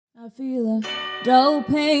I feel a dull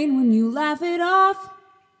pain when you laugh it off,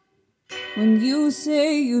 when you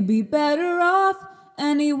say you'd be better off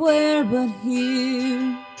anywhere but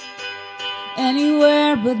here,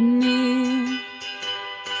 anywhere but near.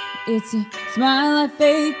 It's a smile I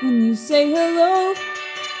fake when you say hello,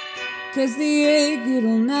 'cause the ache,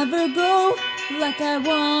 it'll never go like I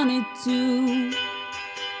want it to.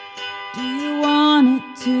 Do you want it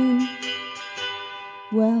to?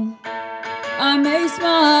 Well, I may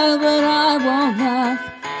smile, but I won't laugh,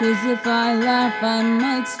 'cause if I laugh, I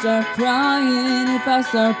might start crying. If I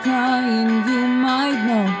start crying, you might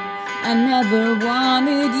know I never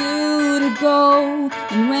wanted you to go.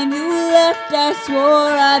 And when you left, I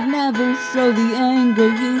swore I'd never show the anger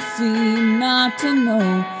you seem not to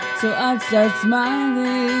know. So I'd start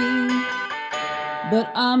smiling,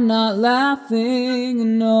 but I'm not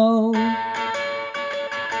laughing, no.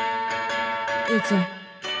 It's a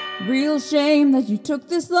real shame that you took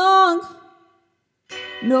this long.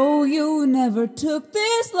 No, you never took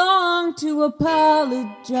this long to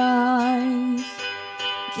apologize.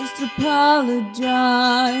 Just apologize.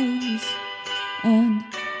 And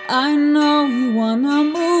I know you wanna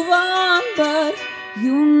move on, but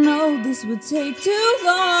you know this would take too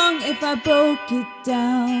long if I broke it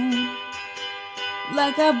down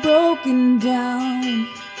like I've broken down.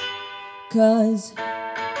 'Cause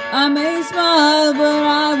I may smile, but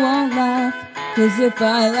I won't laugh, 'cause if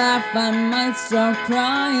I laugh, I might start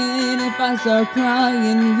crying. If I start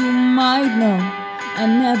crying, you might know I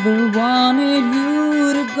never wanted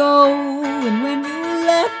you to go. And when you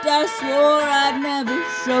left, I swore I'd never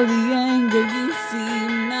show the anger you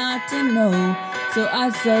seem not to know. So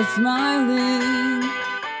I'd start smiling,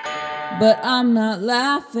 but I'm not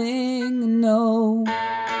laughing, no.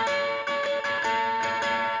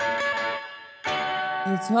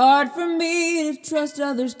 It's hard for me to trust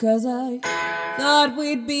others, 'cause I thought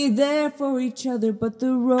we'd be there for each other, but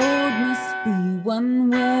the road must be one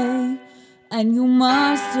way, and you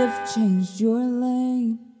must have changed your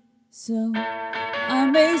lane. So I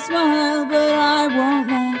may smile, but I won't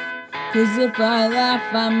laugh, 'cause if I laugh,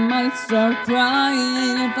 I might start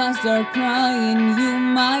crying. If I start crying, you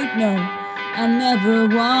might know I never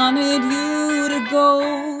wanted you to go.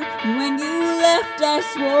 And when you left, I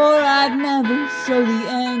swore I'd never show the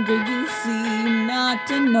anger you seem not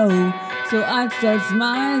to know. So I'd start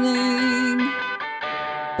smiling,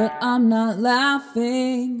 but I'm not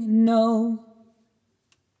laughing, no.